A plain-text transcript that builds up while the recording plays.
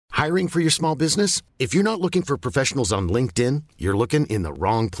Hiring for your small business? If you're not looking for professionals on LinkedIn, you're looking in the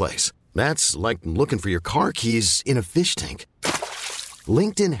wrong place. That's like looking for your car keys in a fish tank.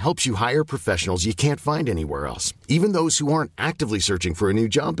 LinkedIn helps you hire professionals you can't find anywhere else, even those who aren't actively searching for a new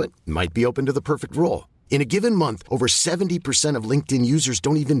job but might be open to the perfect role. In a given month, over 70% of LinkedIn users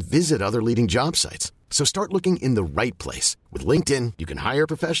don't even visit other leading job sites. So start looking in the right place. With LinkedIn, you can hire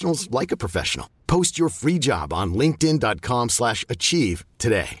professionals like a professional. Post your free job on linkedin.com/achieve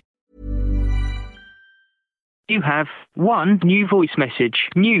today. You have one new voice message.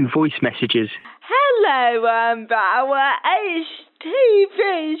 New voice messages. Hello, Bauer. It's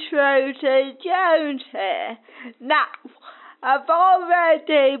TV Schroeder Jones here. Now, I've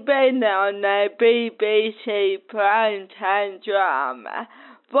already been on a BBC primetime drama,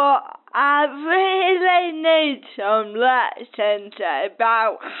 but I really need some lessons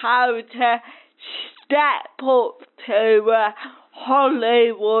about how to step up to a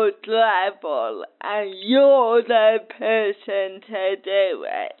Hollywood level, and you're the person to do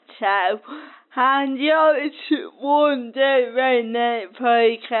it. So I'm just wondering if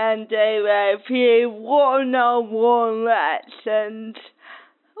we can do a few one-on-one lessons.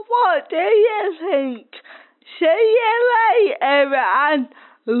 What do you think? See you later and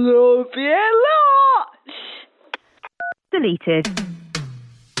love you lots. Deleted.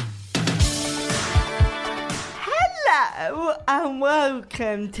 Hello and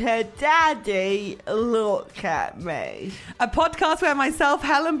welcome to Daddy Look at Me, a podcast where myself,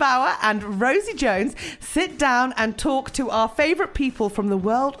 Helen Bauer, and Rosie Jones sit down and talk to our favourite people from the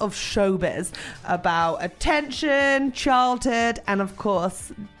world of showbiz about attention, childhood, and of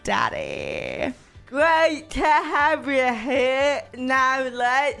course, Daddy. Great to have you here. Now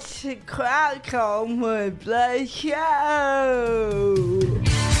let's crack on with the show.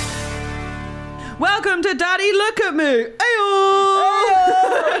 Welcome to Daddy Look at Me. Ayo!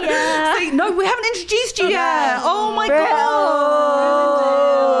 Oh, yeah. See, no, we haven't introduced you yet. Oh my God.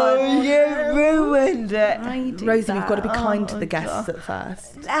 Oh, you ruined it. Rosie, we've got to be kind to the guests at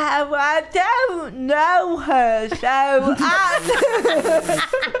first. No, I don't know her, so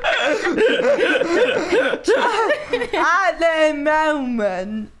at the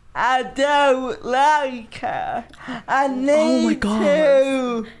moment, I don't like her. I need to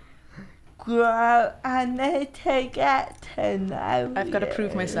grow. I need to get to know I've got to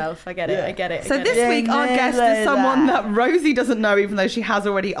prove myself. I get it. I get it. So this week our guest is someone that Rosie doesn't know, even though she has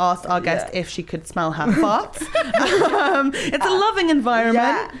already asked our guest if she could smell her farts. It's a loving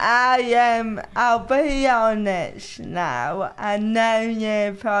environment. Yeah, I'll be honest now. I've known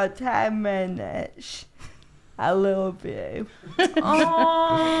you for 10 minutes. I love you.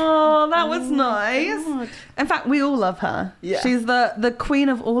 Oh, that was nice. God. In fact, we all love her. Yeah. She's the queen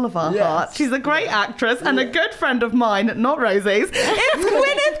of all of our hearts. She's a great actress and a good friend of mine, not Rosie's. It's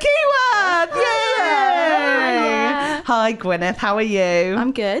Gwyneth Keyworth! Yay! Hi, Gwyneth. How are you?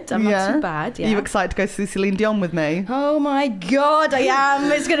 I'm good. I'm not too bad. Are you excited to go see Celine Dion with me? Oh my God, I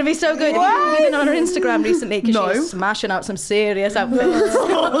am. It's going to be so good. Have you been on her Instagram recently? Because she's smashing out some serious outfits.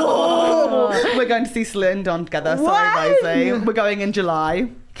 We're going to see Celine Dion together. Sorry, Rosie. We're going in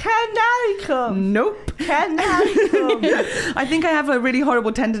July. Can I come? Nope. Can I come? I think I have a really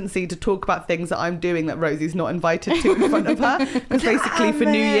horrible tendency to talk about things that I'm doing that Rosie's not invited to in front of her. Because basically for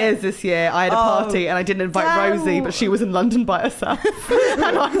New Year's this year, I had a party and I didn't invite Rosie, but she was in London by herself. And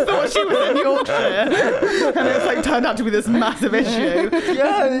I thought she was in Yorkshire. And it's like turned out to be this massive issue.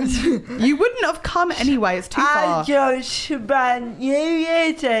 Yes. You wouldn't have come anyway. It's too far. I just spent New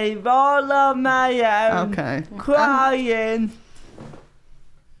Year's Eve all on my own. Okay. Crying.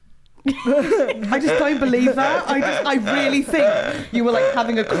 I just don't believe that. I really think you were like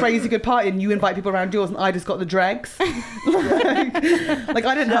having a crazy good party and you invite people around yours and I just got the dregs. like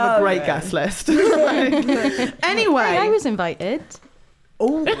I didn't have a great guest list. Anyway, I was invited.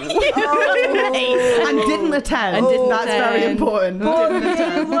 And didn't attend. That's very important. But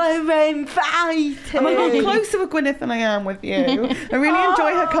you were invited. I'm a lot closer with Gwyneth than I am with you. I really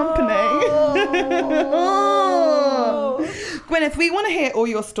enjoy her company. Gwyneth, we want to hear all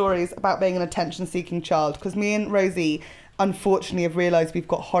your stories about being an attention-seeking child, because me and Rosie unfortunately have realised we've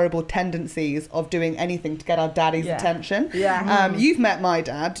got horrible tendencies of doing anything to get our daddy's attention. You've met my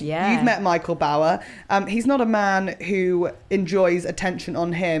dad. You've met Michael Bauer. He's not a man who enjoys attention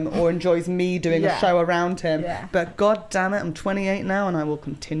on him or enjoys me doing a show around him. But God damn it, I'm 28 now and I will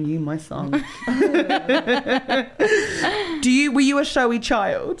continue my song. Were you a showy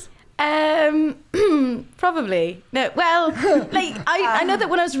child? Probably. No, well, like I know that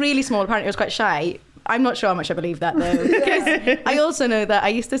when I was really small, apparently I was quite shy. I'm not sure how much I believe that though. Because I also know that I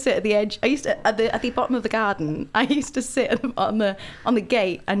used to sit at the edge. I used to at the bottom of the garden. I used to sit on the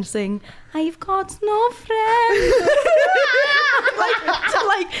gate and sing, "I've got no friends," to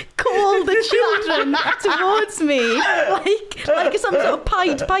call the children towards me, like some sort of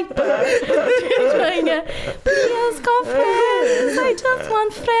Pied Piper. Please got friends. I just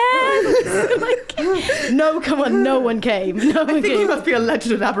want friends. No, come on, no one came. No one I think came. you must be a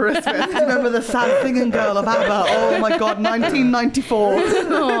legend in Aberystwyth. Remember the sad singing girl of ABBA? Oh my God, 1994.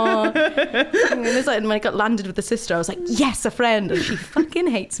 Aww. And it's like, when I got landed with the sister, I was like, yes, a friend, and she fucking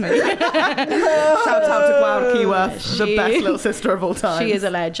hates me. Shout out to Gwawr Keyworth, the best little sister of all time. She is a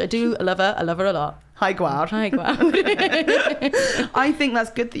ledge. I do love her. I love her a lot. Hi, Gwawr. Hi, Gwawr. I think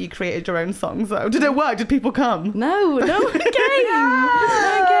that's good that you created your own songs, though. Did it work? Did people come? No one came. No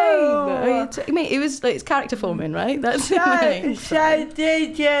game. I mean, it was like, it's character forming, right? That's it. So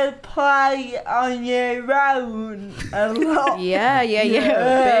did you play on your own a lot? Yeah.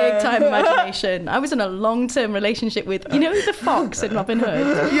 Big time imagination. I was in a long-term relationship with, you know, the fox in Robin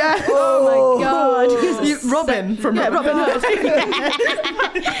Hood. Yeah. Oh my God. Robin from Robin Hood.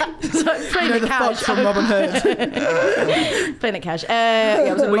 So playing the fox from Robin Hood. Playing it cash.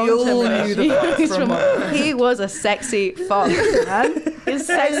 It was a We long-term all knew the fox from Robin Hood. He was a sexy fox, man. He's a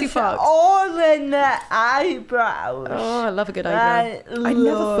sexy fox. All in the eyebrows. Oh, I love a good eyebrow. I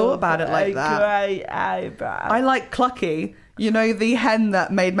never thought about it like that. Great eyebrow. I like Clucky. You know, the hen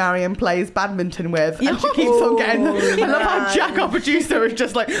that Maid Marian plays badminton with, and she keeps on getting. I love how Jack, our producer, is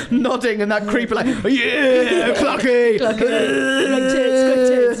just like nodding, and that creeper like, yeah, Clucky.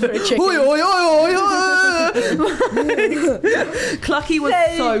 Tits for a chicken. Oi, oi, oi, oi. Clucky was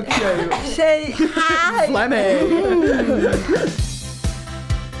so cute. Say hi. Fleming.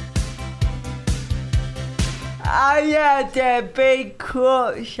 I had a big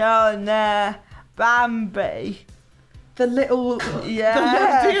crush on Bambi. The little deer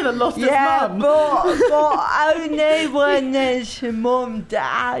that lost his mum. but only when his mum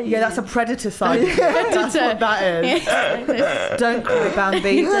died. Yeah, that's a predator side. That's what that is. Don't cry,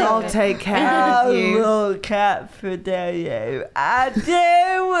 Bambi. I'll take care of you. I'll look out for you. I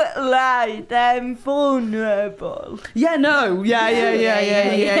do like them vulnerable. Yeah, no. Yeah.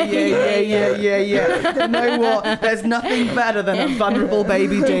 You know what? There's nothing better than a vulnerable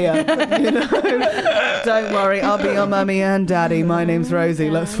baby deer. You know? Don't worry, I'll be your mummy and daddy. My name's Rosie.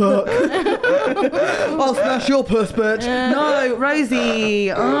 Let's fuck. I'll smash your puss, bitch. No, Rosie.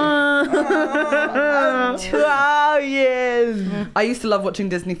 I'm trying. I used to love watching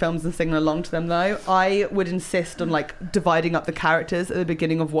Disney films and singing along to them, though. I would insist on like dividing up the characters at the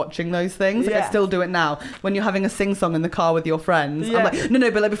beginning of watching those things. Like, I still do it now. When you're having a sing-song in the car with your friends, I'm like,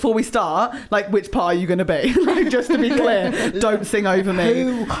 no, but like before we start, like which part are you going to be? Like, just to be clear, don't sing over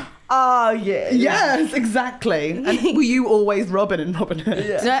me. Oh, yeah. Yes, exactly. And were you always Robin in Robin Hood?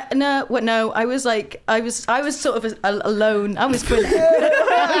 Yeah. No. I was sort of alone. I was Gwyneth.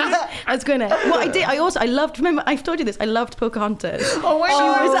 I was Gwyneth. What I did, I loved. Remember, I've told you this. I loved Pocahontas. Oh my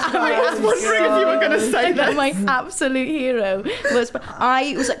God! I was wondering if you were going to say that. My absolute hero was.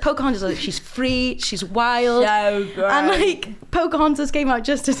 I was like Pocahontas. Like, she's free. She's wild. So great. And like Pocahontas came out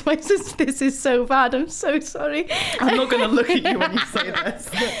just as my sister. This is so bad. I'm so sorry. I'm not going to look at you when you say this.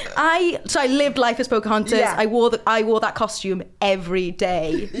 I lived life as Pocahontas. Yeah. I wore that costume every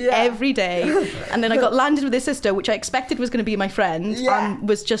day, and then I got landed with his sister, which I expected was going to be my friend, and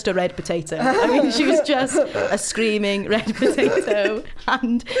was just a red potato. I mean, she was just a screaming red potato.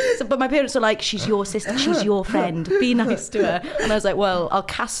 And so, but my parents were like, "She's your sister. She's your friend. Be nice to her." And I was like, "Well, I'll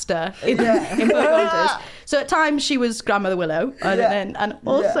cast her in Pocahontas." So at times she was Grandmother Willow, and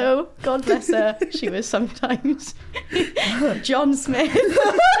also, God bless her, she was sometimes John Smith. And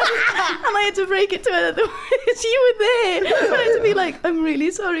I had to break it to her that you were there. I had to be like, "I'm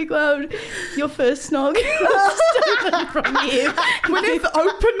really sorry, Gwawr. Your first snog was stolen from you." Gwyneth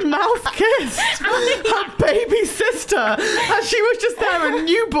open mouth kissed her baby sister as she was just there, a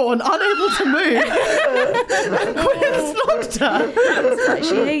newborn, unable to move. And Gwyneth snogged her. It's like,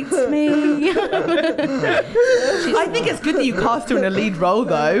 she hates me. I think it's good that you cast her in a lead role,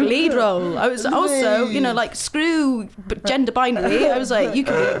 though. Lead role. I was also, like, screw gender binary. I was like, you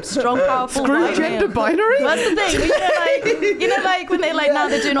can be strong, powerful. Screw gender binary? That's the thing. Like when they now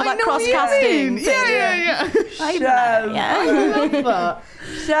they're doing all that cross casting. Yeah. I love that. Yeah.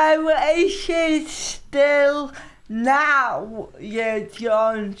 So is she still now you're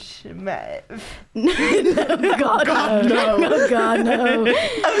John Smith. God, no. Oh, God, no.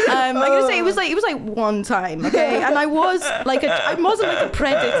 I'm gonna say it was like one time, okay? And I wasn't like a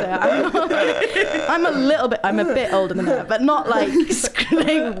predator. I'm a bit older than that, but not like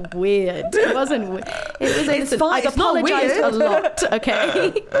weird. It wasn't weird. It's fine. I've apologized a lot,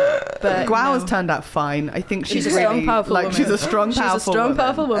 okay? But Guau's turned out fine. I think she's a strong, powerful woman. She's a strong,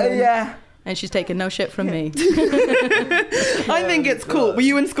 powerful woman. Yeah. And she's taken no shit from me. I think it's cool. Were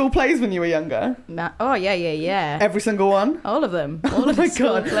you in school plays when you were younger? Oh, yeah. Every single one? All of them. Oh my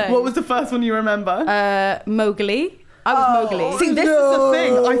God. Plays. What was the first one you remember? Mowgli. I was Mowgli. See, this is the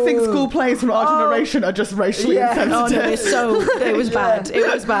thing. I think school plays from our generation are just racially insensitive. Oh no, it was bad. It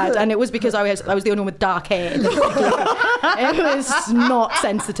was bad, and it was because I was the only one with dark hair. It was not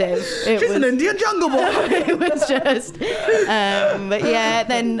sensitive. She's an Indian jungle boy. It was just. But yeah,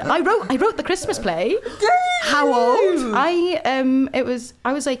 then I wrote the Christmas play. How old? I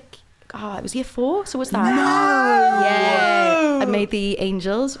was like. Oh, it was year 4, so what's that? No! Yeah. I made the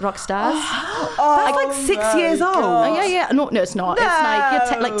Angels, rock stars. That's like 6 years old. Oh, yeah. No, it's not. No.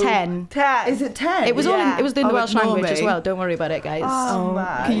 It's like 10. 10. Is it 10? It was all in the Welsh language me. as well. Don't worry about it, guys.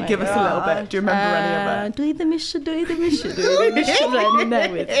 Can you give us a little bit? Do you remember any of it? Dwi ddim isio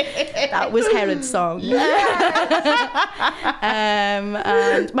newydd. That was Herod's song.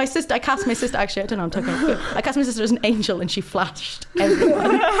 And my sister, I cast my sister, actually, I don't know, I'm talking about, I cast my sister as an angel and she flashed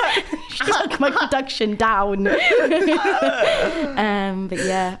everyone. She took my production down. But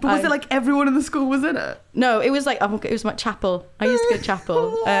yeah. But was it like everyone in the school was in it? No, it was like, it was my chapel. I used to go to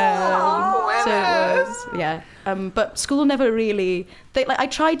chapel. So it was, yeah. But school never really, I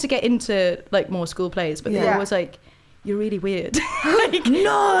tried to get into like more school plays, but they were always like, you're really weird. No! I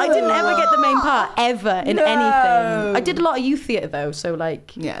didn't ever get the main part ever in anything. I did a lot of youth theatre though, so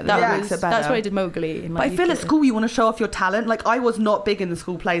like that's where I did Mowgli. But I feel at school you want to show off your talent. Like I was not big in the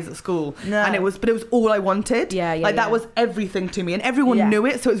school plays at school, and it was all I wanted. That was everything to me, and everyone knew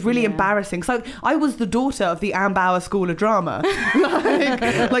it, so it was really embarrassing. So I was the daughter of the Anne Bauer School of Drama.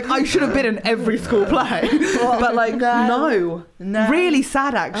 like I should have been in every school play, but like no. Really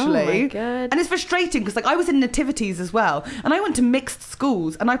sad actually. Oh my God. And it's frustrating because like I was in nativities as well, and I went to mixed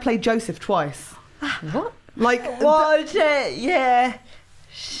schools and I played Joseph twice. What? Like was it? Yeah.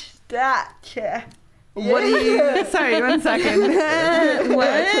 Stature. What are you? Sorry, 1 second.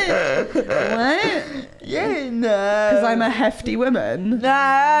 What? You know. Because I'm a hefty woman.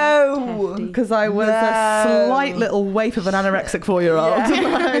 No. Because I was a slight little waif of an anorexic 4-year-old.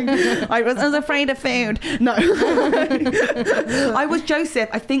 Yeah. I was afraid of food. No. I was Joseph,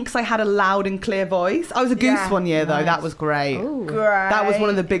 I think, because I had a loud and clear voice. I was a goose one year, though. Nice. That was great. Ooh. Great. That was one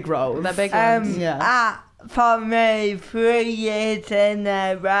of the big roles. The big ones. For me, 3 years in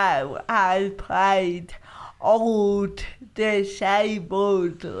a row, I played old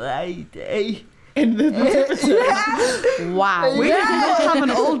disabled lady. In the Wow. We did not have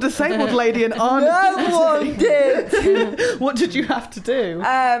an old disabled lady in our No one did. What did you have to do?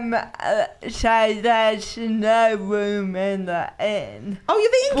 So there's no room in the inn. Oh,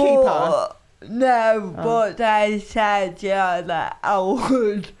 you're the innkeeper? But they said you're the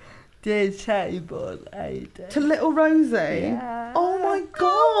old disabled lady. To little Rosie? Yeah. Oh my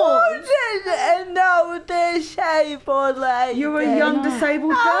God! An old disabled lady. You're a young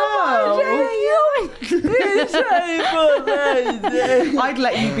disabled girl. Disabled lady. I'd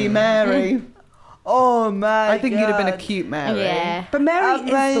let you be Mary. Oh my I think God. you'd have been a cute Mary. Yeah. But Mary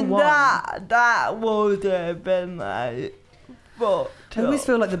is the one. That would have been like I always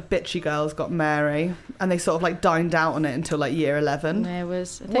feel like the bitchy girls got Mary, and they sort of like dined out on it until like year 11. There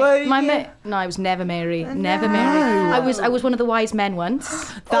was. I was never Mary. Never Mary. I was one of the wise men once.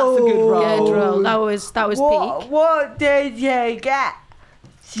 That's a good role. Good role. That was peak. What did you get?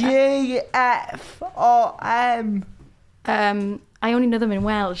 G, F, or M? I only know them in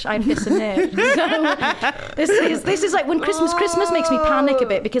Welsh. I'm this and it. So this is like when Christmas makes me panic a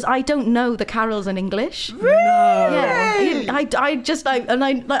bit because I don't know the carols in English. Really? Yeah.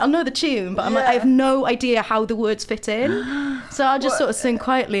 I'll know the tune, but I have no idea how the words fit in. So I'll just sort of sing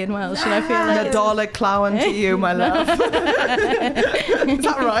quietly in Welsh, and I feel like Nadolig Clown to you, my love. Is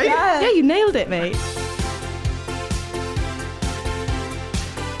that right? Yeah, you nailed it, mate.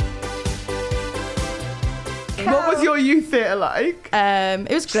 What was your youth theatre like?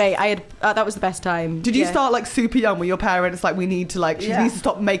 It was great. I had that was the best time. Did you start like super young with your parents like, we need to like, she needs to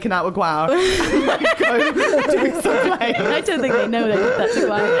stop making out with Guau? I don't think they know they did that to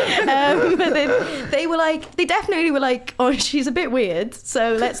Guau. But they were like, they definitely were like, oh, she's a bit weird,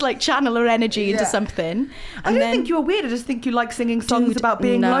 so let's like channel her energy into something. I don't think you're weird. I just think you like singing songs about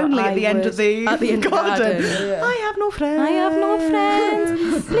being lonely at the end of the garden. I have no friends. I have no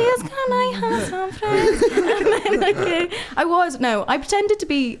friends. Please can I have some friends? And then, I pretended to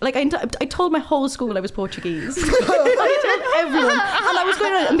be like, I told my whole school I was Portuguese. I told everyone, and I was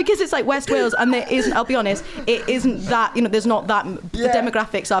going around, and because it's like West Wales, and there isn't, I'll be honest, it isn't that, there's not that, the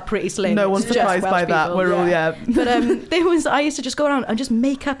demographics are pretty slim. No one's surprised by that. We're all, But I used to just go around and just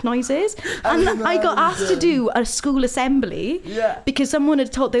make up noises, and I got asked to do a school assembly because someone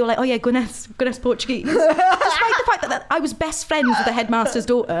had told, they were like, oh yeah, Gwyneth's Portuguese. Despite the fact that I was best friends with the headmaster's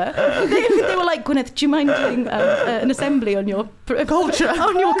daughter, they were like, Gwyneth, do you mind doing an assembly on your culture?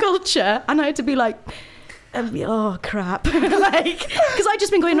 And I had to be like, oh crap, like, because I'd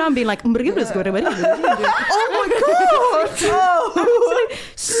just been going around being like, oh my god, like,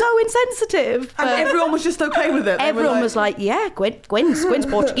 so insensitive, and everyone was just okay with it. Everyone was like, yeah, Gwen's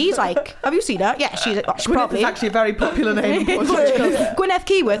Portuguese, like, have you seen her? Yeah, she's probably is actually a very popular name in Portugal. Gwyneth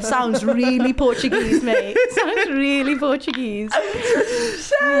Keyworth sounds really Portuguese, mate. Sounds really Portuguese.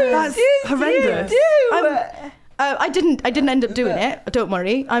 That's horrendous. I didn't end up doing it. Don't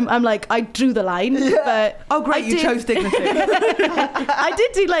worry. I'm like, I drew the line. But oh great, you chose dignity. I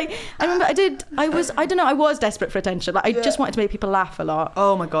did do like, I was desperate for attention. Like I just wanted to make people laugh a lot.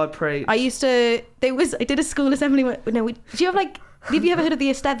 Oh my god, preach. I did a school assembly. Have you ever heard of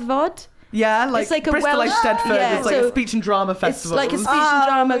the Eisteddfod? Yeah, like, it's like Bristol Eisteddfod. Yeah, it's like a speech and drama festival. It's like a speech and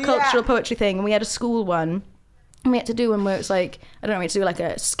drama cultural poetry thing, and we had a school one. And we had to do one where it's like, I don't know, we had to do like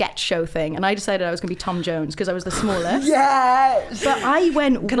a sketch show thing. And I decided I was going to be Tom Jones because I was the smallest. Yes! But I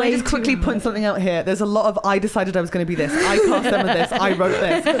went Can I just quickly point something out here? There's a lot of, I decided I was going to be this. I cast them with this. I wrote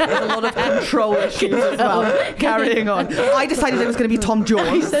this. There's a lot of control issues as well. Carrying on. I decided I was going to be Tom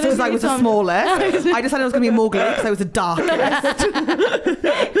Jones because I was the smallest. I decided I was going to be Mowgli because I was the darkest.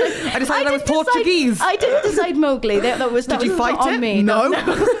 I decided I was Portuguese. I didn't decide Mowgli. That was Did you fight it? On me. No.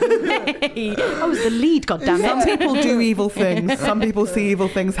 Hey, I was the lead, goddammit. Some people do evil things. Some people see evil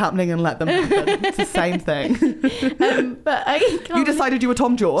things happening and let them happen. It's the same thing. You decided you were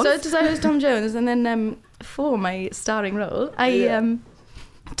Tom Jones? So I decided I was Tom Jones, and then for my starring role, I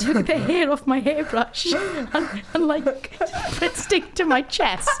took the hair off my hairbrush and like pressed it to my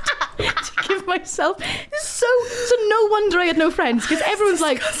chest to give myself. So no wonder I had no friends, because everyone's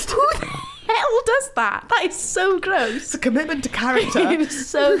like, who the hell does that? That is so gross. It's a commitment to character. It was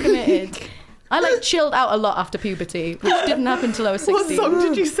so committed. I like chilled out a lot after puberty, which didn't happen until I was 16. What song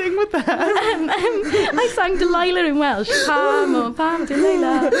did you sing with that? I sang Delilah in Welsh. Pam, oh, Pam,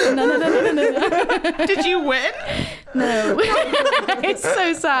 Delilah. No. Did you win? No. It's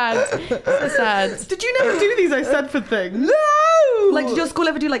so sad. So sad. Did you never do these Eisteddfod things? No! Like, did your school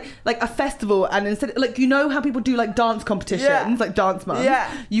ever do like a festival, and instead, like, you know how people do like dance competitions, like Dance Month?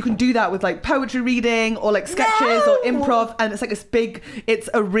 Yeah. You can do that with like poetry reading or like sketches or improv, and it's like this big, it's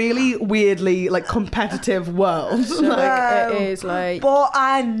a really weirdly like competitive world. Like, it is like. But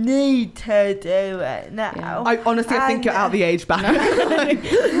I need to do it now. Yeah. I honestly, I think you're out the age band. No, you could do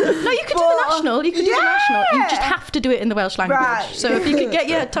the national. You could do the national. You just have to do it in the Welsh language. Right. So if you could get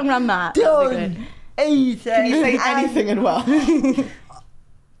your tongue around that, that'd be great. Easy. Can you say anything in Welsh?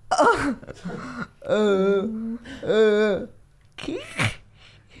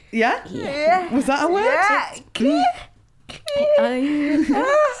 Yeah? Was that a word? Yeah.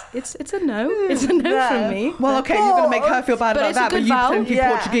 It's a no. It's a no from me. Well, okay, you're going to make her feel bad about that, but you pretending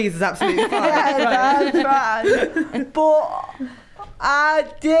Portuguese is absolutely fine. Yeah, that's fine. But I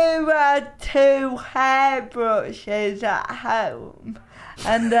do have 2 hairbrushes at home.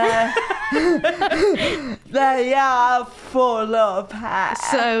 And they are full of hair.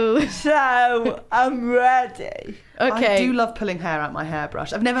 So I'm ready. Okay. I do love pulling hair out my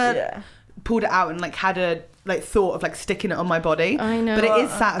hairbrush. I've never pulled it out and like had a thought of like sticking it on my body. I know, but it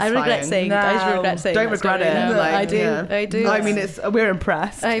is satisfying. I regret saying. Don't regret it. No, like, I do. Yeah. I do. I mean, we're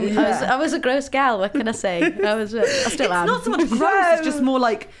impressed. I was a gross gal. What can I say? I still am. It's not so much gross. It's just more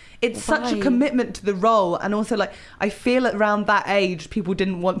like. It's such a commitment to the role, and also like I feel around that age people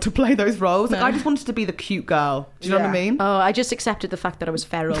didn't want to play those roles. Like, I just wanted to be the cute girl. Do you know what I mean? Oh, I just accepted the fact that I was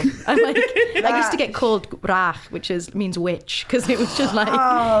feral. I used to get called Brach, which means witch, because it was just like.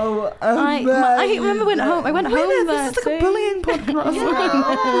 Oh, I remember I went home. This is like a bullying podcast.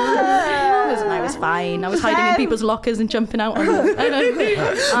 I was fine. I was hiding in people's lockers and jumping out on them. I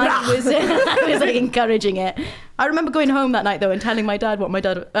was like encouraging it. I remember going home that night though and telling my dad what my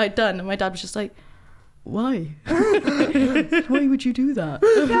dad had done, and my dad was just like, "Why? Why would you do that?"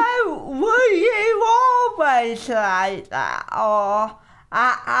 So, were you always like that, or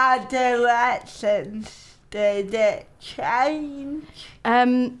at adolescence did it change?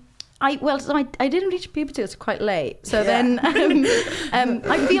 I didn't reach puberty until quite late. So then, I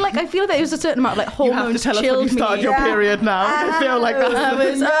feel like there was a certain amount of like hormones. You have to tell us when you started your period now. I feel like that.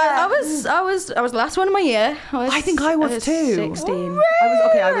 I was the last one in my year. I think I was too. 16.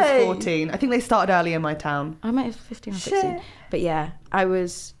 Really? I was 14. I think they started early in my town. I might have 15 or 16. But yeah, I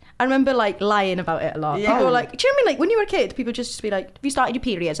remember like lying about it a lot. Yeah. People were like, do you know what I mean? Like when you were a kid, people just be like, "Have you started your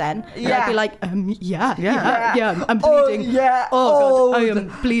periods then?" And Yeah. I'd be like, yeah, I'm bleeding. Oh, God, I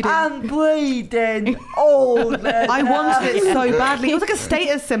am bleeding. I'm bleeding all the time. I wanted it so badly. It was like a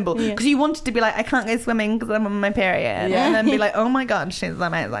status symbol because you wanted to be like, I can't go swimming because I'm on my period, and then be like, oh my God, she's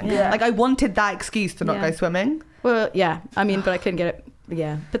amazing. Yeah. Like I wanted that excuse to not go swimming. Well, yeah. I mean, but I couldn't get it.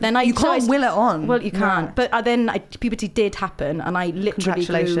 Yeah, but then you can't will it on. Well, you can't. No. But then puberty did happen, and I literally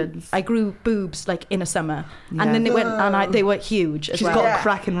grew boobs like in a summer, and then it went, and they were huge as She's well. got a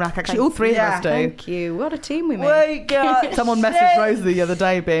cracking rack. Actually, all three of us do. Thank you. What a team we made. We got Someone messaged Rosie the other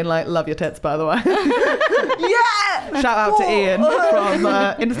day being like, "Love your tits, by the way." Yeah. Shout out to Ian from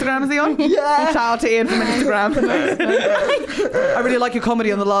Instagram. Is he on? Yeah. Shout out to Ian from Instagram. I really like your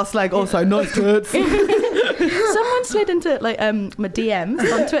comedy on the last leg. Also, nice tits. Someone slid into like my DMs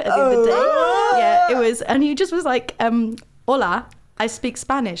on Twitter the other day. Yeah, it was, and he just was like, "Hola, I speak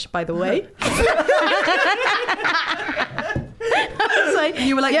Spanish, by the way." I was like,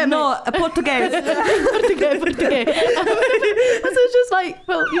 you were like, no, Portuguese. Portuguese. So it's just like,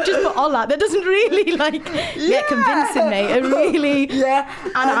 well, you just put hola. That doesn't really like get convincing me. It really, and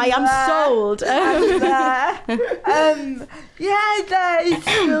I am sold. They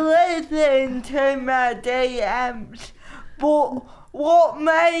slid into my DMs, but what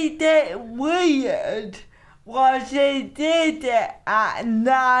made it weird was he did it at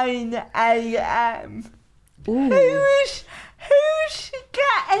 9 a.m. Who's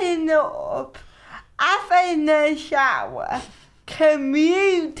getting up, having a shower,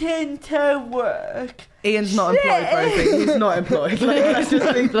 commuting to work? Ian's not employed, Rosie. He's not employed.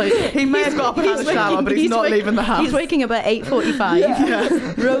 He may have got up and had a shower, but he's not leaving the house. He's waking up at 8:45,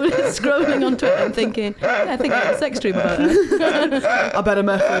 scrolling on Twitter and thinking, I think I have a sex dream about her. I better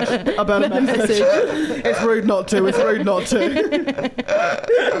message. It's rude not to.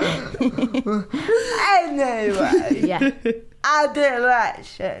 Anyway,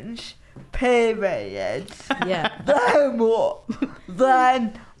 adolescence, periods. Yeah.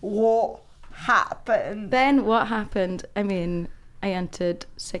 Then what happened? Then what happened? I mean, I entered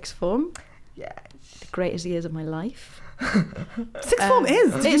sixth form. Yes. The greatest years of my life. Sixth form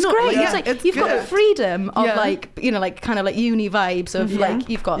is. It's great. Yeah, it's like it's you've good. got the freedom of like, you know, like kind of like uni vibes of like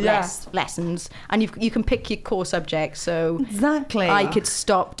you've got less lessons and you can pick your core subjects. So exactly, I could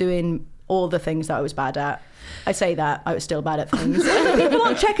stop doing all the things that I was bad at. I say that I was still bad at things. People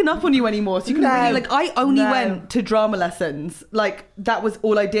aren't checking up on you anymore, so you can really like. I only went to drama lessons. Like that was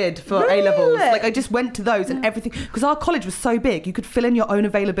all I did for A levels. Like I just went to those and everything because our college was so big. You could fill in your own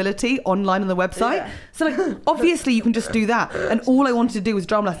availability online on the website. Yeah. So like obviously you can just do that. And all I wanted to do was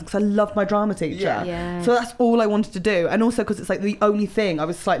drama lessons because I loved my drama teacher. Yeah. So that's all I wanted to do, and also because it's like the only thing I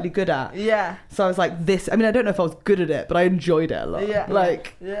was slightly good at. Yeah. So I was like this. I mean, I don't know if I was good at it, but I enjoyed it a lot. Yeah.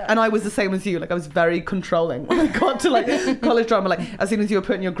 Like, and I was the same as you. Like I was very controlling. When I got to like college drama, like as soon as you were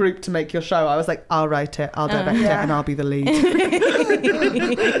put in your group to make your show, I was like, I'll write it, I'll direct it, and I'll be the lead.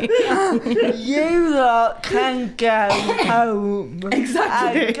 You lot can go home.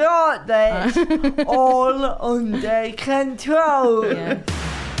 Exactly. I got this all under control. Yeah.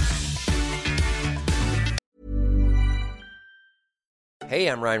 Hey,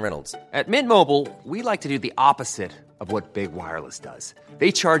 I'm Ryan Reynolds. At Mint Mobile, we like to do the opposite of what Big Wireless does.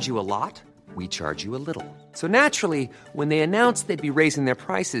 They charge you a lot. We charge you a little. So naturally, when they announced they'd be raising their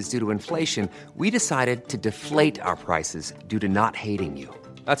prices due to inflation, we decided to deflate our prices due to not hating you.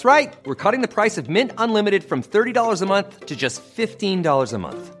 That's right. We're cutting the price of Mint Unlimited from $30 a month to just $15 a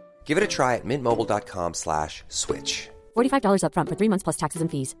month. Give it a try at mintmobile.com/switch. $45 up front for 3 months plus taxes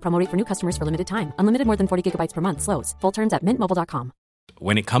and fees. Promo rate for new customers for limited time. Unlimited more than 40 gigabytes per month. Slows full terms at mintmobile.com.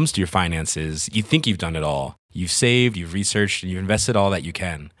 When it comes to your finances, you think you've done it all. You've saved, you've researched, and you've invested all that you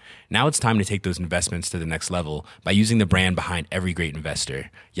can. Now it's time to take those investments to the next level by using the brand behind every great investor,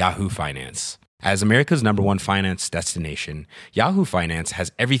 Yahoo Finance. As America's #1 finance destination, Yahoo Finance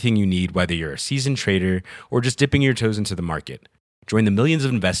has everything you need, whether you're a seasoned trader or just dipping your toes into the market. Join the millions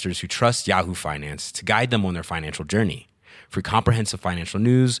of investors who trust Yahoo Finance to guide them on their financial journey. For comprehensive financial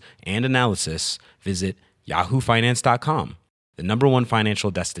news and analysis, visit yahoofinance.com, the #1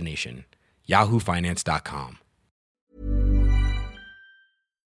 financial destination, yahoofinance.com.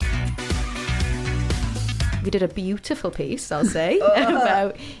 We did a beautiful piece, I'll say,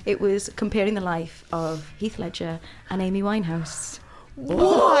 about it was comparing the life of Heath Ledger and Amy Winehouse.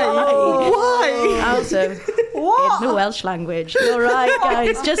 Why? Also, in the Welsh language. You're right,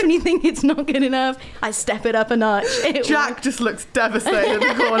 guys. Just when you think it's not good enough, I step it up a notch. Jack just looks devastated in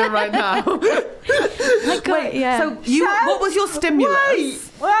the corner right now. Wait, yeah. So what was your stimulus?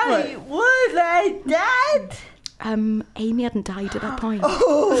 Wait, were they dead? Amy hadn't died at that point.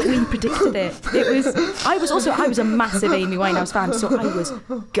 We predicted it. I was a massive Amy Winehouse fan, so I was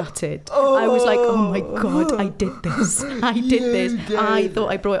gutted. I was like, oh my God, I did this. I thought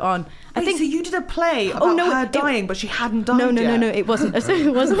I brought it on. I think so. You did a play about her dying, but she hadn't died. No, it wasn't.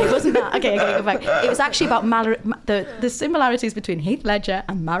 It wasn't that. Okay, go back. It was actually about the similarities between Heath Ledger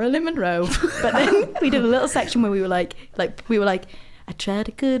and Marilyn Monroe. But then we did a little section where we were like, I tried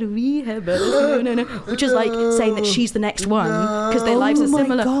to go to rehab, but no, which is like saying that she's the next one because their lives are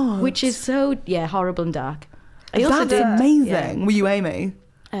similar, which is so horrible and dark. That's amazing. Yeah. Were you Amy?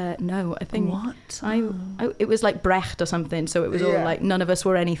 No, I think what? It was like Brecht or something, so it was all like none of us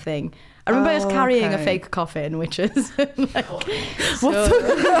were anything. I remember us carrying a fake coffin, which is like...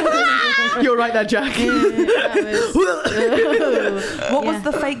 You're right there, Jack. What was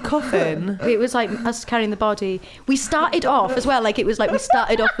the fake coffin? It was like us carrying the body. We started off as well, like it was like we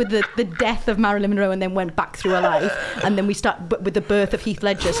started off with the death of Marilyn Monroe and then went back through her life, and then we start with the birth of Heath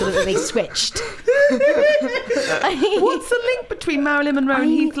Ledger, so that they switched. What's the link between Marilyn Monroe and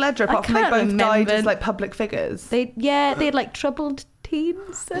Heath Ledger, apart from they both died as like public figures? They had like troubled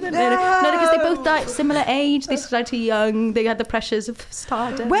teens. I don't know. No, because they both died similar age. They started young. They had the pressures of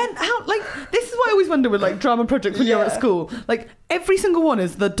stardom. This is what I always wonder with like drama projects when you're at school. Like every single one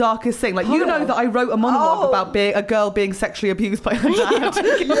is the darkest thing. Like you know that I wrote a monologue about being a girl being sexually abused by her dad,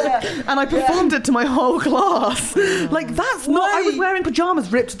 and I performed it to my whole class. Like that's not. I was wearing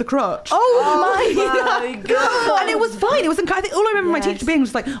pajamas ripped to the crotch. Oh my God! And it was fine. It wasn't. I think all I remember my teacher being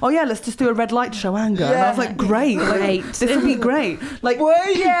was like, "Oh yeah, let's just do a red light to show anger." And I was like, "Great, this would be great." Like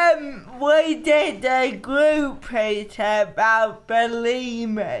we did a group piece about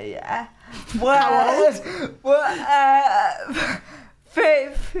bulimia.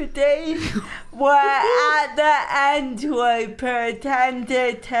 50, where at the end we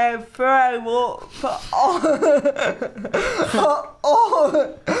pretended to throw up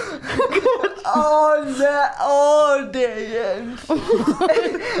on the audience.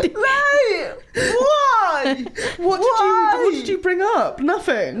 Like, why? What did you bring up?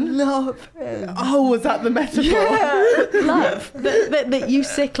 Nothing. Oh, was that the metaphor? Yeah. Love. That you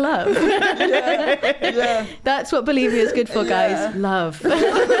sick love. Yeah. That's what bulimia is good for, guys. Love.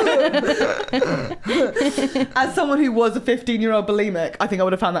 As someone who was a 15-year-old bulimic, I think I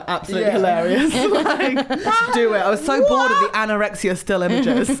would have found that absolutely hilarious. Like, do it. I was so bored of the anorexia still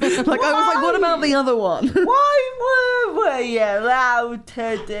images. Like, I was like, what about the other one? Why were we allowed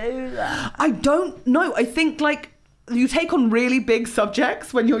to do that? I don't know. I think like you take on really big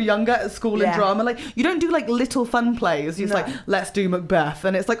subjects when you're younger at school in drama. Like you don't do like little fun plays. You're just like, let's do Macbeth,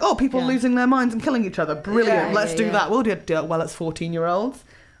 and it's like, oh, people losing their minds and killing each other. Brilliant. Let's do that. We'll do it well as 14-year-olds.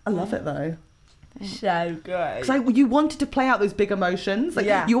 I love it though. So good. Because you wanted to play out those big emotions. Like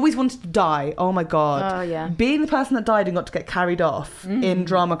you always wanted to die. Oh my God. Oh yeah. Being the person that died and got to get carried off in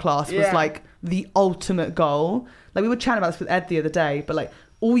drama class was like the ultimate goal. Like we were chatting about this with Ed the other day, but like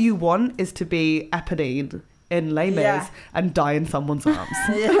all you want is to be Eponine in Les Mis and die in someone's arms.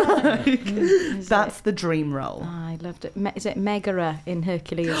 That's the dream role. Oh, I loved it. Is it Megara in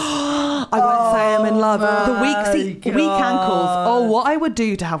Hercules? I won't say I'm in love. Weak ankles. Oh, what I would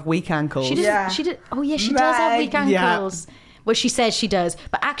do to have weak ankles. She did. Oh yeah, she does have weak ankles. Yeah. Well, she says she does,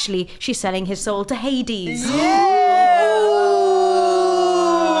 but actually, she's selling his soul to Hades.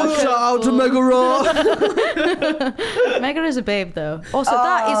 Shout out to Megara. Megara's a babe, though. Also,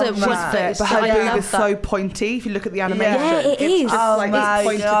 that is a but her boob is so pointy. If you look at the animation, it is. It's like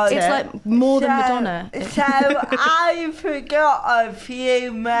more than Madonna. So I forgot a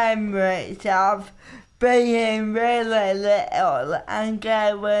few memories of being really little and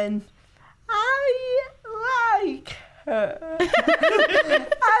going, I like her. And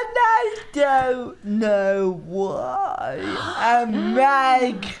I don't know why. And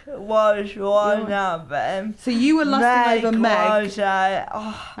Meg was one of them. So you were lusting over Meg.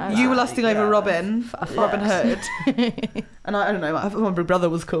 You were lusting over Robin Hood. And I don't know, I thought my big brother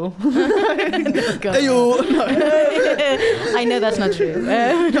was cool. I know that's not true.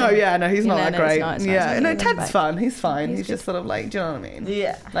 He's not that great. Ted's fun. He's fine. He's just sort of like, do you know what I mean?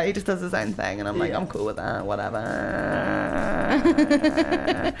 Yeah. Like, he just does his own thing, and I'm like, I'm cool with that, whatever.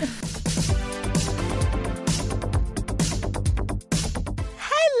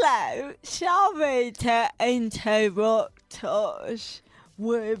 Hello, sorry to interrupt us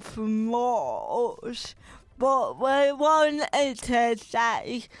with more, but we wanted to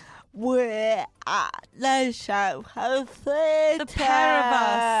say we're at the Soho Theatre. The pair of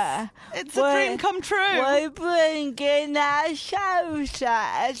us. It's a dream come true. We're bringing our shows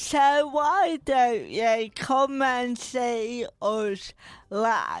there, so why don't you come and see us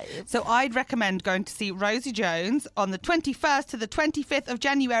live? So I'd recommend going to see Rosie Jones on the 21st to the 25th of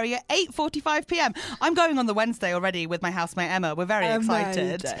January at 8:45 p.m. I'm going on the Wednesday already with my housemate Emma. We're very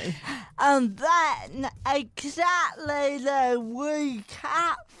excited. And then exactly the week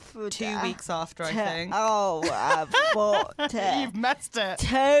after. 2 weeks after, I think. Oh, I've fucked it. You've messed it.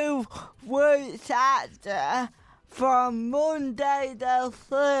 2 weeks after. From Monday the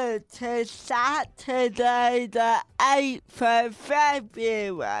 3rd to Saturday the 8th of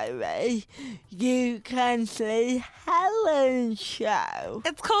February, you can see Helen's show.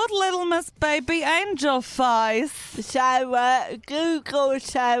 It's called Little Miss Baby Angel Face. So Google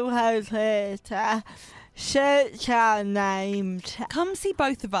Soho Theatre, search our names. Come see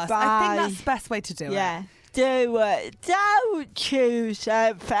both of us. Bye. I think that's the best way to do it. Yeah, do it. Don't choose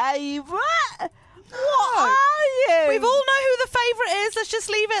a favourite. What are you? We all know who the favourite is. Let's just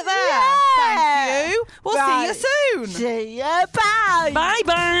leave it there. Yeah. Thank you. We'll see you soon. See you. Bye.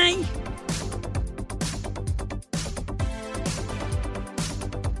 Bye-bye.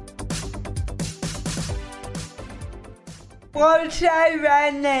 Was there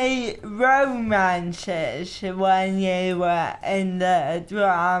any romances when you were in the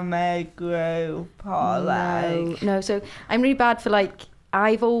drama group or No, so I'm really bad for like,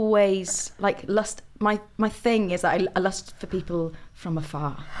 I've always like lust. My thing is that I lust for people from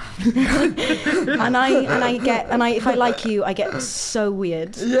afar, and if I like you, I get so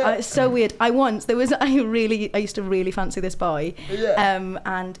weird. It's so weird. I used to really fancy this boy,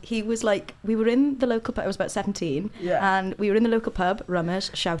 and he was like, we were in the local pub. I was about 17, and we were in the local pub, Rummers,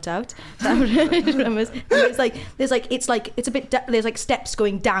 shout out, Rummers. And there's like steps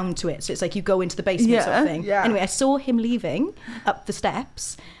going down to it, so it's like you go into the basement sort of thing. Anyway, I saw him leaving up the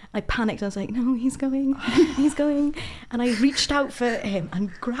steps. I panicked. I was like, no, he's going. And I reached out for him and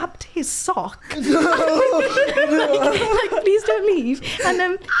grabbed his sock. like, please don't leave. And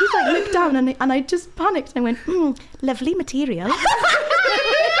then he's like, looked down, and I just panicked and went, lovely material.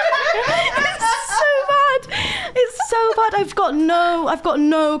 It's so bad. I've got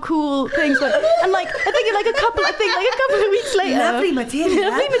no cool things. And like, I think like a couple of weeks later. Lovely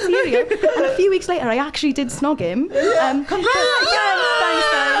material. And a few weeks later, I actually did snog him. Congrats! Thanks,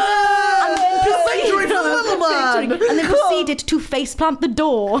 guys. And then proceeded to faceplant the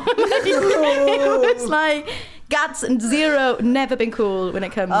door. It was like Gads and zero, never been cool when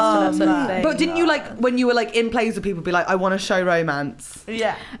it comes to that sort of thing. But didn't you, like, when you were like in plays with people, be like, I want to show romance?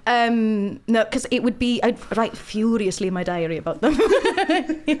 Yeah. No, because it would be, I'd write furiously in my diary about them.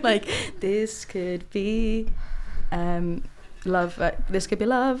 Like, this could be love. This could be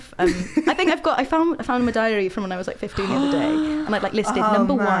love. I think I found my diary from when I was like 15 the other day, and I'd like listed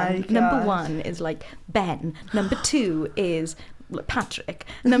number one is like Ben, number 2 is Patrick,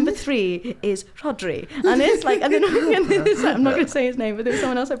 number 3 is Rodri, and it's like, and then I'm not going to say his name, but there was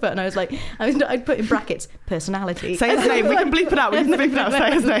someone else I put, and I was like, I'd put in brackets personality. Say his name. We can bleep it out.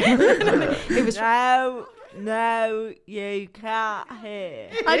 Say his name. It was No, you can't hear.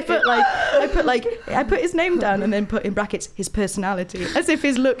 I put his name down and then put in brackets his personality, as if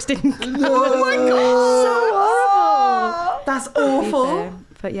his looks didn't count. Oh my god, so horrible. That's awful.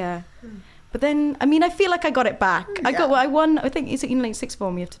 But yeah. But then, I mean, I feel like I got it back. I won. I think it's in like sixth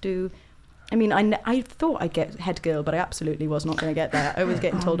form. You have to do. I mean, I thought I'd get head girl, but I absolutely was not going to get that. I was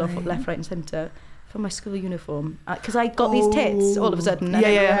getting told off left, right, and centre for my school uniform because I got these tits all of a sudden. And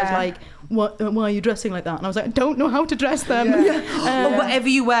everyone was like, why are you dressing like that? And I was like, I don't know how to dress them. Or whatever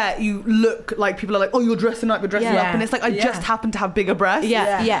you wear, you look like people are like, oh, you're dressing up, up. And it's like, I just happen to have bigger breasts.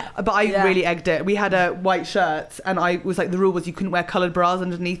 But I really egged it. We had a white shirt, and I was like, the rule was you couldn't wear coloured bras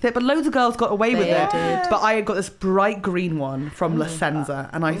underneath it, but loads of girls got away with it. But I had got this bright green one from La Senza,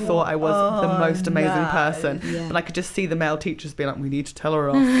 and I thought I was the most amazing person. But I could just see the male teachers being like, we need to tell her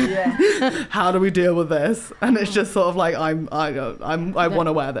off. How do we deal with this? And it's just sort of like, I want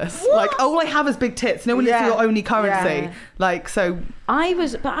to wear this. Like, all I have is big tits. No one needs your only currency. Like, so I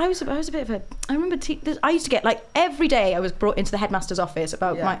was a bit of a I remember I used to get like every day I was brought into the headmaster's office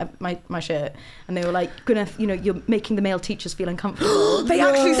about my shirt, and they were like, Gwyneth, you know, you're making the male teachers feel uncomfortable. They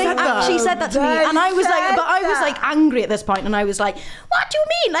actually said that to me, and I was like angry at this point, and I was like, what do you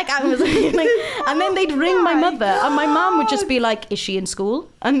mean? Like I was like, and then they'd ring my mother, and my mum would just be like, is she in school?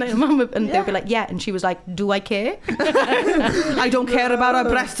 And they'd be like, yeah, and she was like, do I care? I don't care about her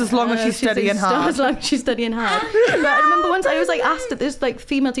breasts as long as she's studying hard. As long as she's studying hard. But I remember once I was like asked, this like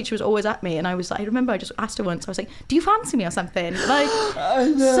female teacher was always at me, and I remember I just asked her once, I was like, do you fancy me or something? Like,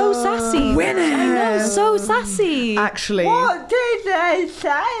 so sassy. Winning. I know, so sassy. Actually. What did they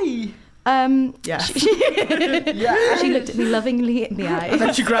say? She looked at me lovingly in the eye. And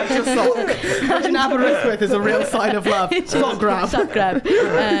then she grabbed your sock. Imagine Aberystwyth is a real sign of love. Sock grab. Sock grab.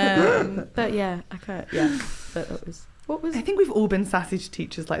 But yeah, I can't. Yeah, but that was. What was? I think we've all been sassy to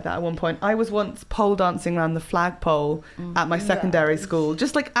teachers like that at one point. I was once pole dancing around the flagpole at my secondary school,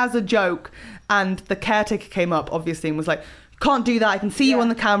 just like as a joke, and the caretaker came up, obviously, and was like, can't do that, I can see you on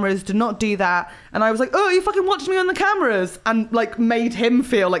the cameras, do not do that. And I was like, oh, you fucking watched me on the cameras, and like made him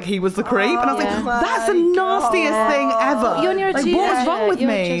feel like he was the creep. And I was like, that's the nastiest thing ever. You're near like, what was wrong with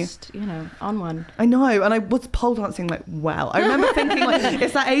you're me? Just, you know, on one. I know, and I was pole dancing like well. I remember thinking like,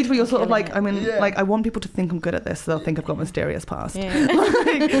 it's that age where you're sort of like, I mean, like I want people to think I'm good at this, so they'll think I've got mysterious past.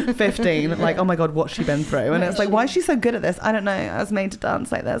 Like 15, like, oh my god, what's she been through? And it's like, why is she so good at this? I don't know. I was made to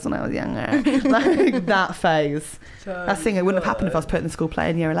dance like this when I was younger. Like that phase. That thing, it wouldn't have happened if I was put in the school play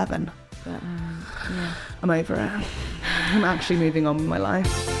in year 11. But, I'm over it. I'm actually moving on with my life.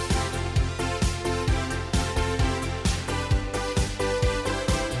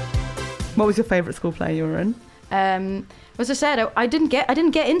 What was your favourite school play you were in? As I said, I didn't get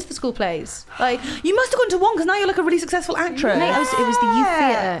into the school plays. Like, you must have gone to one because now you're like a really successful actress. No, it was the youth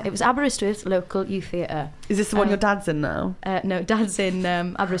theatre. It was Aberystwyth local youth theatre. Is this the one your dad's in now? No, Dad's in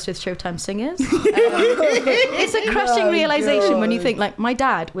Aberystwyth Showtime Singers. It's a crushing realisation when you think like my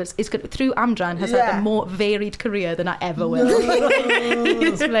dad through Amdran has had a more varied career than I ever will.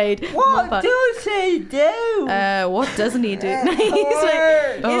 He's played. What does he do? What doesn't he do? He's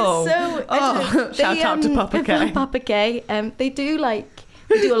like, shout out to Papa K. Papa K. They do a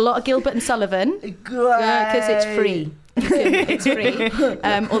lot of Gilbert and Sullivan because it's free. It's free.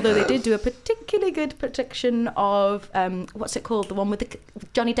 Although they did do a particularly good production of what's it called? The one with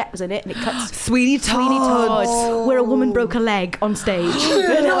Johnny Depp was in it, and it cuts Sweeney Todd, where a woman broke a leg on stage.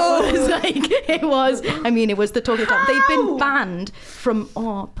 It was the talk of the time. They've been banned from.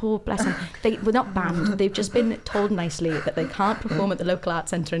 Oh, poor bless them. They were not banned. They've just been told nicely that they can't perform at the local arts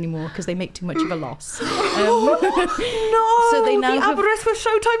centre anymore because they make too much of a loss. No. So they now have Aberystwyth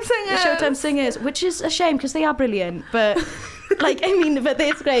Showtime Singers. Showtime Singers, which is a shame because they are brilliant, but. But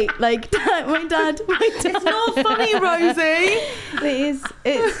it's great. Like my dad. It's not funny, Rosie. It's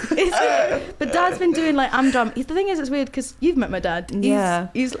but Dad's been doing like Amdram. The thing is, it's weird because you've met my dad. He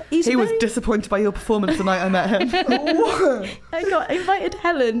was disappointed by your performance the night I met him. I invited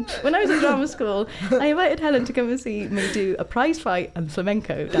Helen when I was in drama school. I invited Helen to come and see me do a prize fight and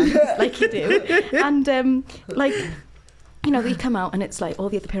flamenco dance like you do, and you know, you come out and it's like all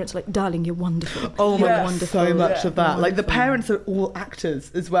the other parents are like, darling, you're wonderful. Oh my God, wonderful. so much of that. Like the parents are all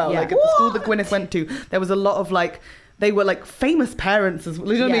actors as well. Like at the school that Gwyneth went to, there was a lot of like, they were like famous parents as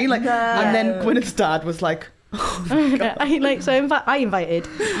well. You know what I mean? Like, and then Gwyneth's dad was like, oh my God. I invited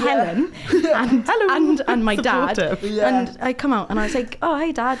Helen and my dad, and I come out and I was like, oh,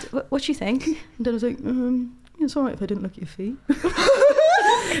 hey Dad, what do you think? And Dad was like, it's all right if I didn't look at your feet.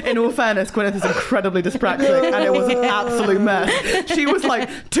 In all fairness, Gwyneth is incredibly dyspraxic and it was an absolute mess. She was like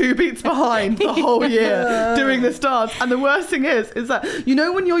 2 beats behind the whole year doing this dance. And the worst thing is that, you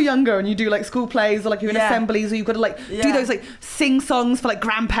know, when you're younger and you do like school plays or like you're in assemblies or you've got to like do those like sing songs for like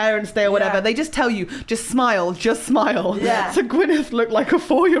grandparents' day or whatever, they just tell you, just smile. So Gwyneth looked like a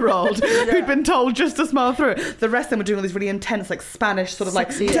 4-year-old who'd been told just to smile through it. The rest of them were doing all these really intense like Spanish sort of like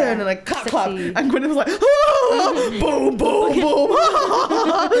turn and like clap. And Gwyneth was like, boom, boom, boom.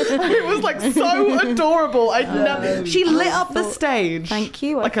 It was like so adorable. She lit up the stage. Thank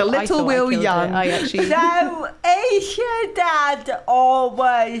you. Like a little Will Young. So is your dad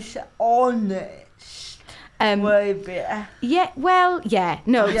always honest? with it? Yeah, well, yeah.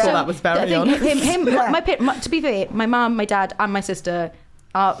 No, I thought that was very honest. To be fair, my mum, my dad and my sister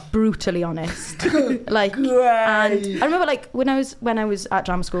are brutally honest. Like, and I remember like when I was at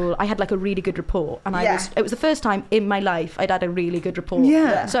drama school, I had like a really good report, and it was the first time in my life I'd had a really good report.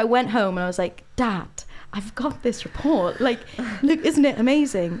 Yeah. So I went home and I was like, Dad, I've got this report. Like, look, isn't it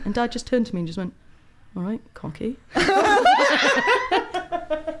amazing? And Dad just turned to me and just went, all right, cocky.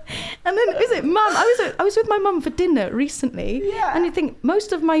 And then is it, Mum? I was with my mum for dinner recently, and you think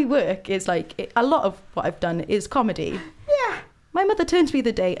most of my work is like a lot of what I've done is comedy. Yeah. My mother turned to me the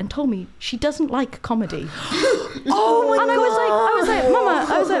other day and told me she doesn't like comedy. Oh my God. And I was like,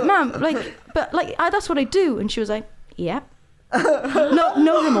 Mama, Mum, like, but like that's what I do. And she was like, yeah.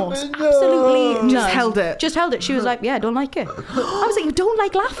 No remorse. Absolutely none. Just held it. Just held it. She was like, yeah, I don't like it. I was like, you don't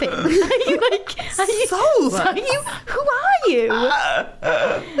like laughing? Are you like, who are you?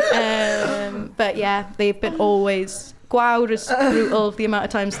 But yeah, they've been always... Gwawr is brutal, the amount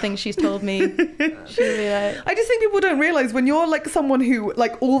of times things she's told me. I just think people don't realise when you're like someone who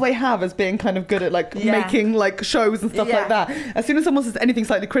like all they have is being kind of good at like making like shows and stuff like that. As soon as someone says anything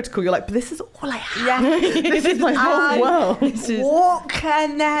slightly critical, you're like, but this is all I have. This is my whole world. What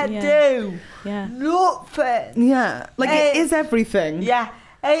can I do? Yeah. Nothing. Yeah. Like it is everything. Yeah.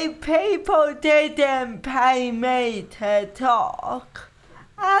 If people didn't pay me to talk,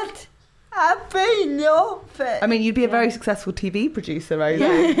 I've been nothing. I mean, you'd be a very successul TV producer, Rosie.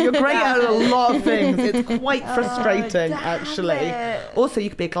 You're great at a lot of things. It's quite frustrating, actually. Also, you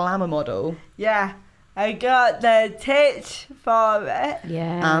could be a glamour model. Yeah, I got the tits for it.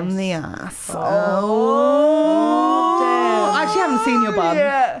 Yeah. And the ass. Oh. I actually haven't seen your bum.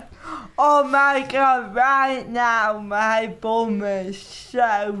 Yeah. Oh my God, right now my bum is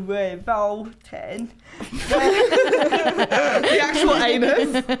so revolting. The actual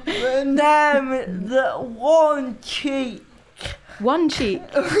anus? No, the one cheek. One cheek.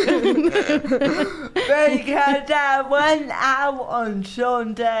 Because I went out on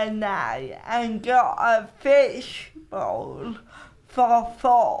Sunday night and got a fish bowl for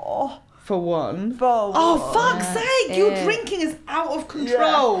 $4. For one. Oh, fuck's sake! Your drinking is out of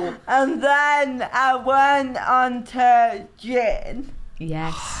control. Yeah. And then I went on to gin.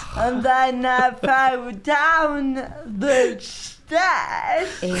 Yes. And then I fell down the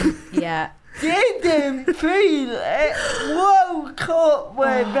stairs. Yeah. Didn't feel it. Woke up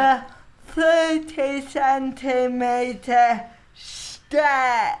with a 30 centimetre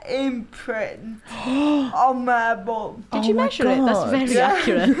stair imprint on my bum. Did you measure it? That's very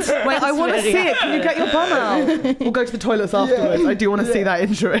accurate. Wait, I want to see it. Can you get your bum out? We'll go to the toilets afterwards. I do want to see that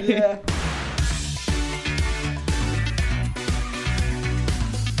injury. Yeah.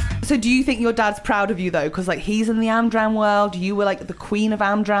 So do you think your dad's proud of you though? Because like he's in the Amdram world, you were like the queen of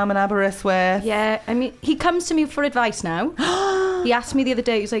Amdram and Aberystwyth. Yeah, I mean, he comes to me for advice now. He asked me the other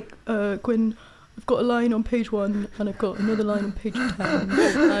day, he's like, Gwen, I've got a line on page 1 and I've got another line on page 10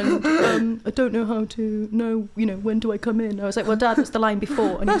 and I don't know how to know, when do I come in? I was like, well, Dad, what's the line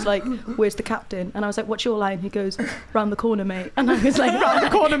before? And he's like, where's the captain? And I was like, what's your line? He goes, round the corner, mate. And I was like, round the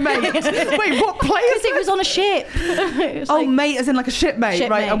corner, mate. Wait, what player? Because it was on a ship. Mate as in like a shipmate,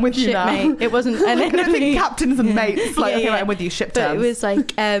 right? I'm with you now. Mate. It wasn't. And I think captains and mates. Like, okay, right, I'm with you. Ship terms. But it was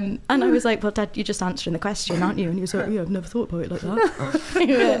like, and I was like, well, Dad, you're just answering the question, aren't you? And he was like, yeah, I've never thought about it like that.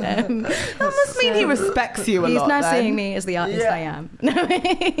 That must mean he respects you a lot. He's now then. seeing me as the artist I am.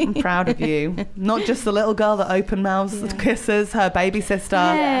 I'm proud of you. Not just the little girl that open mouths kisses her baby sister,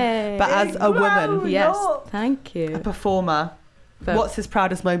 but as a woman. Yes, thank you. A performer. But what's his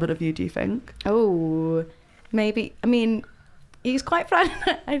proudest moment of you, do you think? Oh, maybe. I mean, he's quite proud.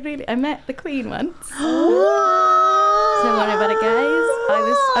 I met the Queen once. Don't worry about it, guys. I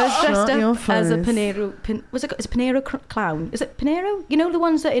was dressed up as a Pinero. It's a Pinero clown. Is it Pinero? You know the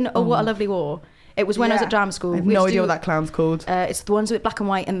ones that in Oh What a Lovely War. It was when I was at drama school. I have no idea what that clown's called. It's the ones with black and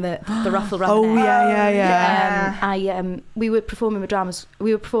white and the ruffle around Oh the neck. yeah. We were performing with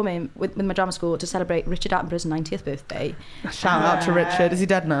my drama school to celebrate Richard Attenborough's 90th birthday. Shout out to Richard. Is he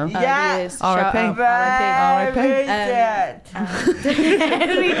dead now? Yeah. He is. R.I.P. Very dead.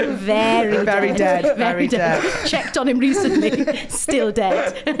 Very dead. Very dead. Checked on him recently. Still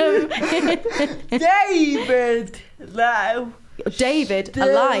dead. David, though. David,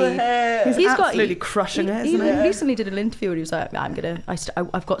 alive. He's absolutely crushing it, isn't he? He recently did an interview where he was like,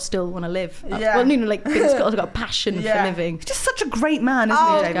 I've got still want to live. Yeah. Well, he's got a passion for living. He's just such a great man, isn't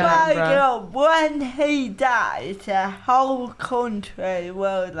he, David my Attenborough? God, when he dies, the whole country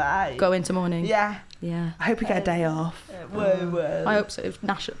will like... Go into mourning. Yeah. Yeah. I hope we get a day off. Will. I hope so.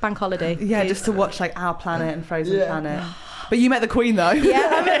 National bank holiday. Yeah, just to watch like Our Planet and Frozen Planet. But you met the Queen though. Yeah,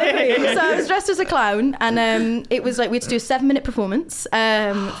 I met the Queen. So I was dressed as a clown, and it was like we had to do a 7-minute performance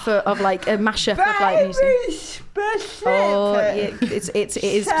of like a mashup of like music. Very specific. Oh, yeah, it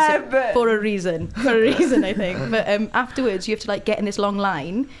is specific for a reason. I think. But afterwards, you have to like get in this long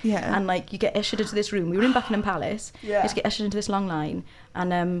line, and like you get ushered into this room. We were in Buckingham Palace. You have to get ushered into this long line,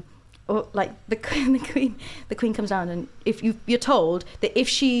 and like the Queen comes down, and if you're told that if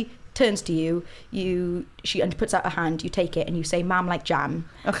she turns to you, she puts out her hand, you take it and you say, "Ma'am, like jam."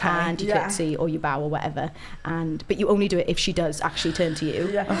 Okay. And you curtsy or you bow or whatever. But you only do it if she does actually turn to you.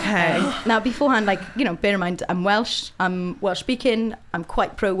 Yeah. Okay. Now, beforehand, bear in mind, I'm Welsh, I'm Welsh speaking, I'm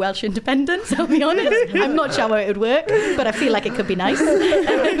quite pro-Welsh independence, I'll be honest. I'm not sure how it would work, but I feel like it could be nice.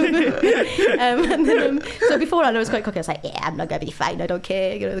 So beforehand, I was quite cocky. I was like, I'm not going to be fine, I don't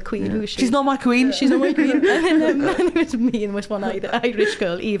care. The Queen, who is she? She's not my queen. She's not my queen. And then it was me and this one Irish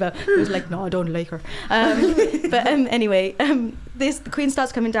girl, Eva, who was like, no, I don't like her. Anyway, the Queen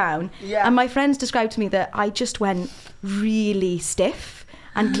starts coming down, and my friends described to me that I just went really stiff.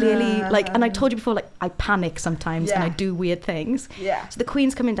 And clearly, and I told you before, I panic sometimes and I do weird things. Yeah. So the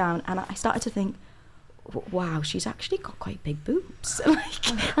Queen's coming down, and I started to think, wow, she's actually got quite big boobs.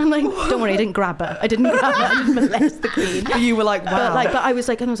 I'm like, don't worry, I didn't grab her. I didn't molest the Queen. But you were like, wow. But I was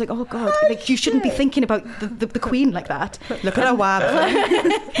like, oh God, you shouldn't be thinking about the Queen like that. Look at her wab.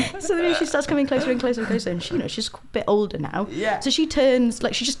 So then she starts coming closer and closer and closer, and she's a bit older now. Yeah. So she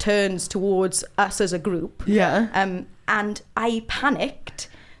just turns towards us as a group. Yeah. And I panicked,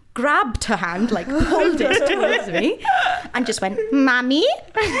 grabbed her hand, pulled it towards me, and just went, "Mammy."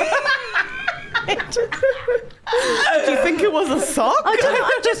 Did you think it was a sock? I don't know.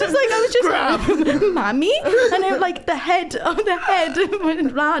 I was just "Mammy," and the head of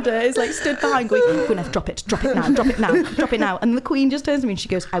Rada is stood behind going, "Gwyneth, drop it now, drop it now." And the Queen just turns to me and she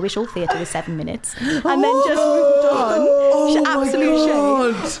goes, "I wish all theatre was 7 minutes," and then just moved on. Absolute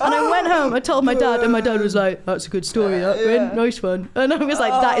shame. And I went home. I told my dad, and my dad was like, "That's a good story, that Gwen. Nice one." And I was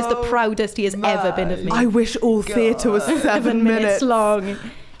like, "That is the proudest he has ever been of me." I wish all theatre was 7 minutes long.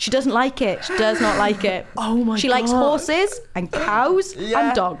 She doesn't like it. She does not like it. Oh my God. She likes horses and cows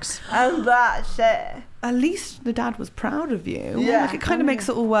and dogs. And that's it. At least the dad was proud of you. Yeah. It kind of makes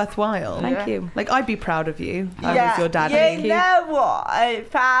it all worthwhile. Thank you. I'd be proud of you if I was your daddy. You know what?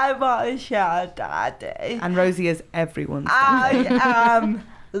 If I was your daddy, And Rosie is everyone's I am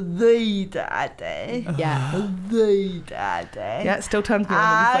the daddy. Yeah. The daddy. Yeah, it still turns me on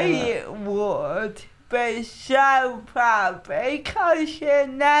when you say that. I would be so proud because you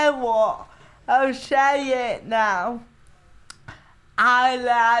know what? I'll say it now. I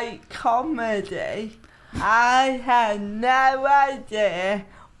like comedy. I had no idea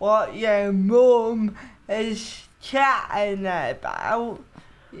what your mum is chatting about.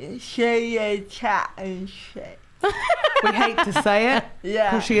 She is chatting shit. We hate to say it, Yeah.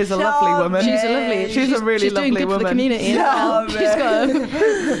 because she is a lovely woman. She's a lovely. She's a really she's doing lovely good woman. for the community. Sorry. She's got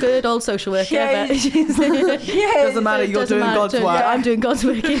a good old social work. Doesn't matter, you're doing God's work. Yeah, I'm doing God's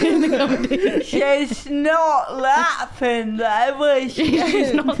work in the comedy. She's not laughing though, is she?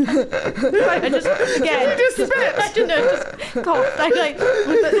 She's not. Right, I just again. Just spit. I don't know. Just coughed. I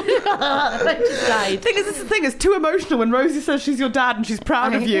just died. The thing is too emotional when Rosie says she's your dad and she's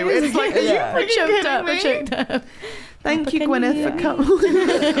proud of you. It's like, are you Yeah. I freaking choked up. I kidding me? choked up. Thank Papa, you, can Gwyneth, you- for coming.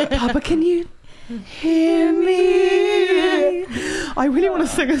 Papa, can you hear me? I really want to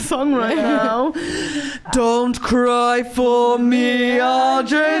sing a song right now. Don't cry for me,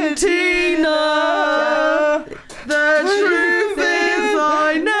 Argentina. The truth is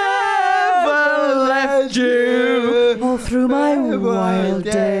I never left you. All through my wild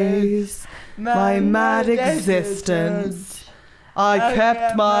days, my mad existence, I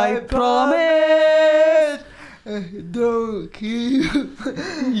kept my promise. Don't keep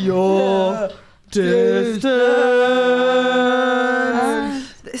Your distance.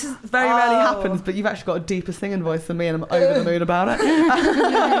 This is very rarely happens, but you've actually got a deeper singing voice than me, and I'm over the moon about it.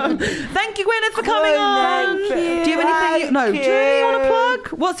 Thank you, Gwyneth, for coming on. Thank you. Do you have anything? No. Do Thank you want to you.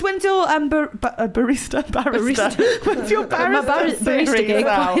 plug? When's your barista? When's your My barista barista series gig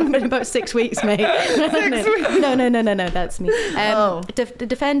out? in about 6 weeks, mate. 6 weeks. No, that's me. Oh.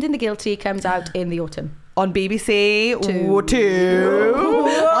 Defending the Guilty comes out in the autumn. On BBC Two. 2.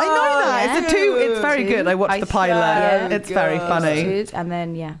 I know that. It's a 2. It's very good. I watched the pilot. Yeah. It's very funny. Good. And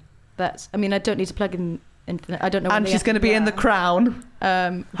then I don't need to plug in. I don't know. And she's going to be in The Crown.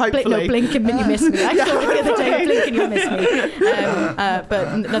 Hopefully. Blink and you miss me. I saw it the other day. Blink and you miss me.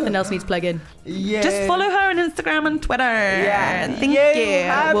 But nothing else needs plug in. Yeah. Just follow her on Instagram and Twitter. Yeah. Thank You you.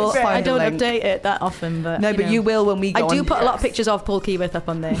 have We'll it. find I a don't link. update it that often, but No, but you will when we go I do on. put a lot of pictures of Paul Keyworth up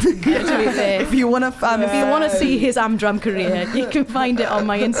on there. To be fair. If you want to... If you want to see his Amdram career, you can find it on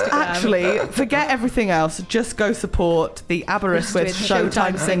my Instagram. Actually, forget everything else. Just go support the Aberystwyth With Showtime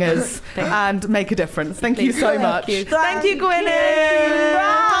Showtime Singers and make a difference. Thank you Please. so Thank much. you. Thank you, Gwyneth. Bye.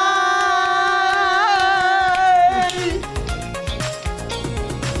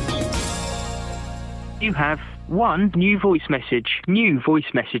 You have one new voice message. New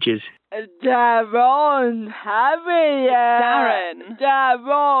voice messages. Darren, Harriet.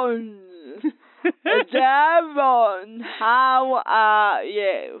 Darren. Darren, how are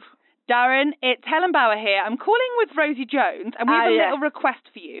you? Darren, it's Helen Bauer here. I'm calling with Rosie Jones, and we have a little request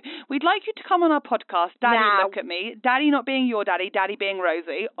for you. We'd like you to come on our podcast, Daddy Look at Me. Daddy not being your daddy, Daddy being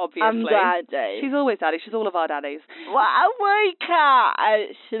Rosie, obviously. I'm Daddy. She's always Daddy. She's all of our daddies. Well, we can't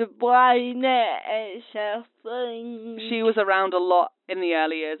explain it. It's a thing. She was around a lot in the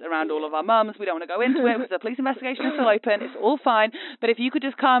early years, around all of our mums. We don't want to go into it because the police investigation is still open. It's all fine. But if you could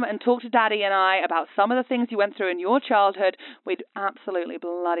just come and talk to Daddy and I about some of the things you went through in your childhood, we'd absolutely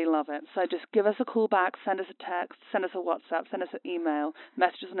bloody love it. So just give us a call back, send us a text, send us a WhatsApp, send us an email,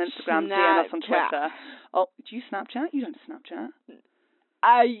 message us on Instagram, DM us on Twitter. Oh, do you Snapchat? You don't Snapchat.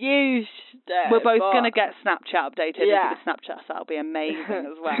 I used it. We're both going to get Snapchat updated. Yeah. If you could Snapchat us, that'll be amazing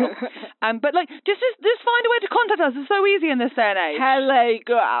as well. But like, just find a way to contact us. It's so easy in this day and age.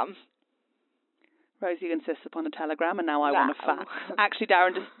 Telegram. Rosie insists upon a telegram, and now I want a fax. Actually,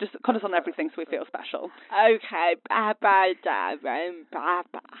 Darren, just call us on everything so we feel special. Okay, bye-bye, Darren.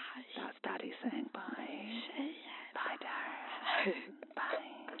 Bye-bye. That's Daddy saying bye. Bye, Darren.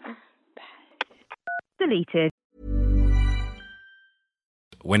 Bye. Deleted.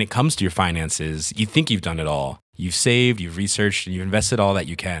 When it comes to your finances, you think you've done it all. You've saved, you've researched, and you've invested all that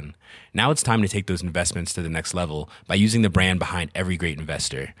you can. Now it's time to take those investments to the next level by using the brand behind every great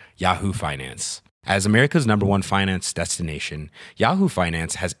investor, Yahoo Finance. As America's #1 finance destination, Yahoo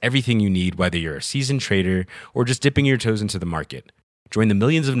Finance has everything you need, whether you're a seasoned trader or just dipping your toes into the market. Join the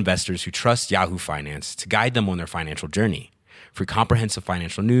millions of investors who trust Yahoo Finance to guide them on their financial journey. For comprehensive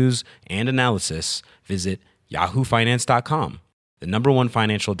financial news and analysis, visit yahoofinance.com. The #1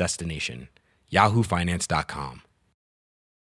 financial destination, yahoofinance.com.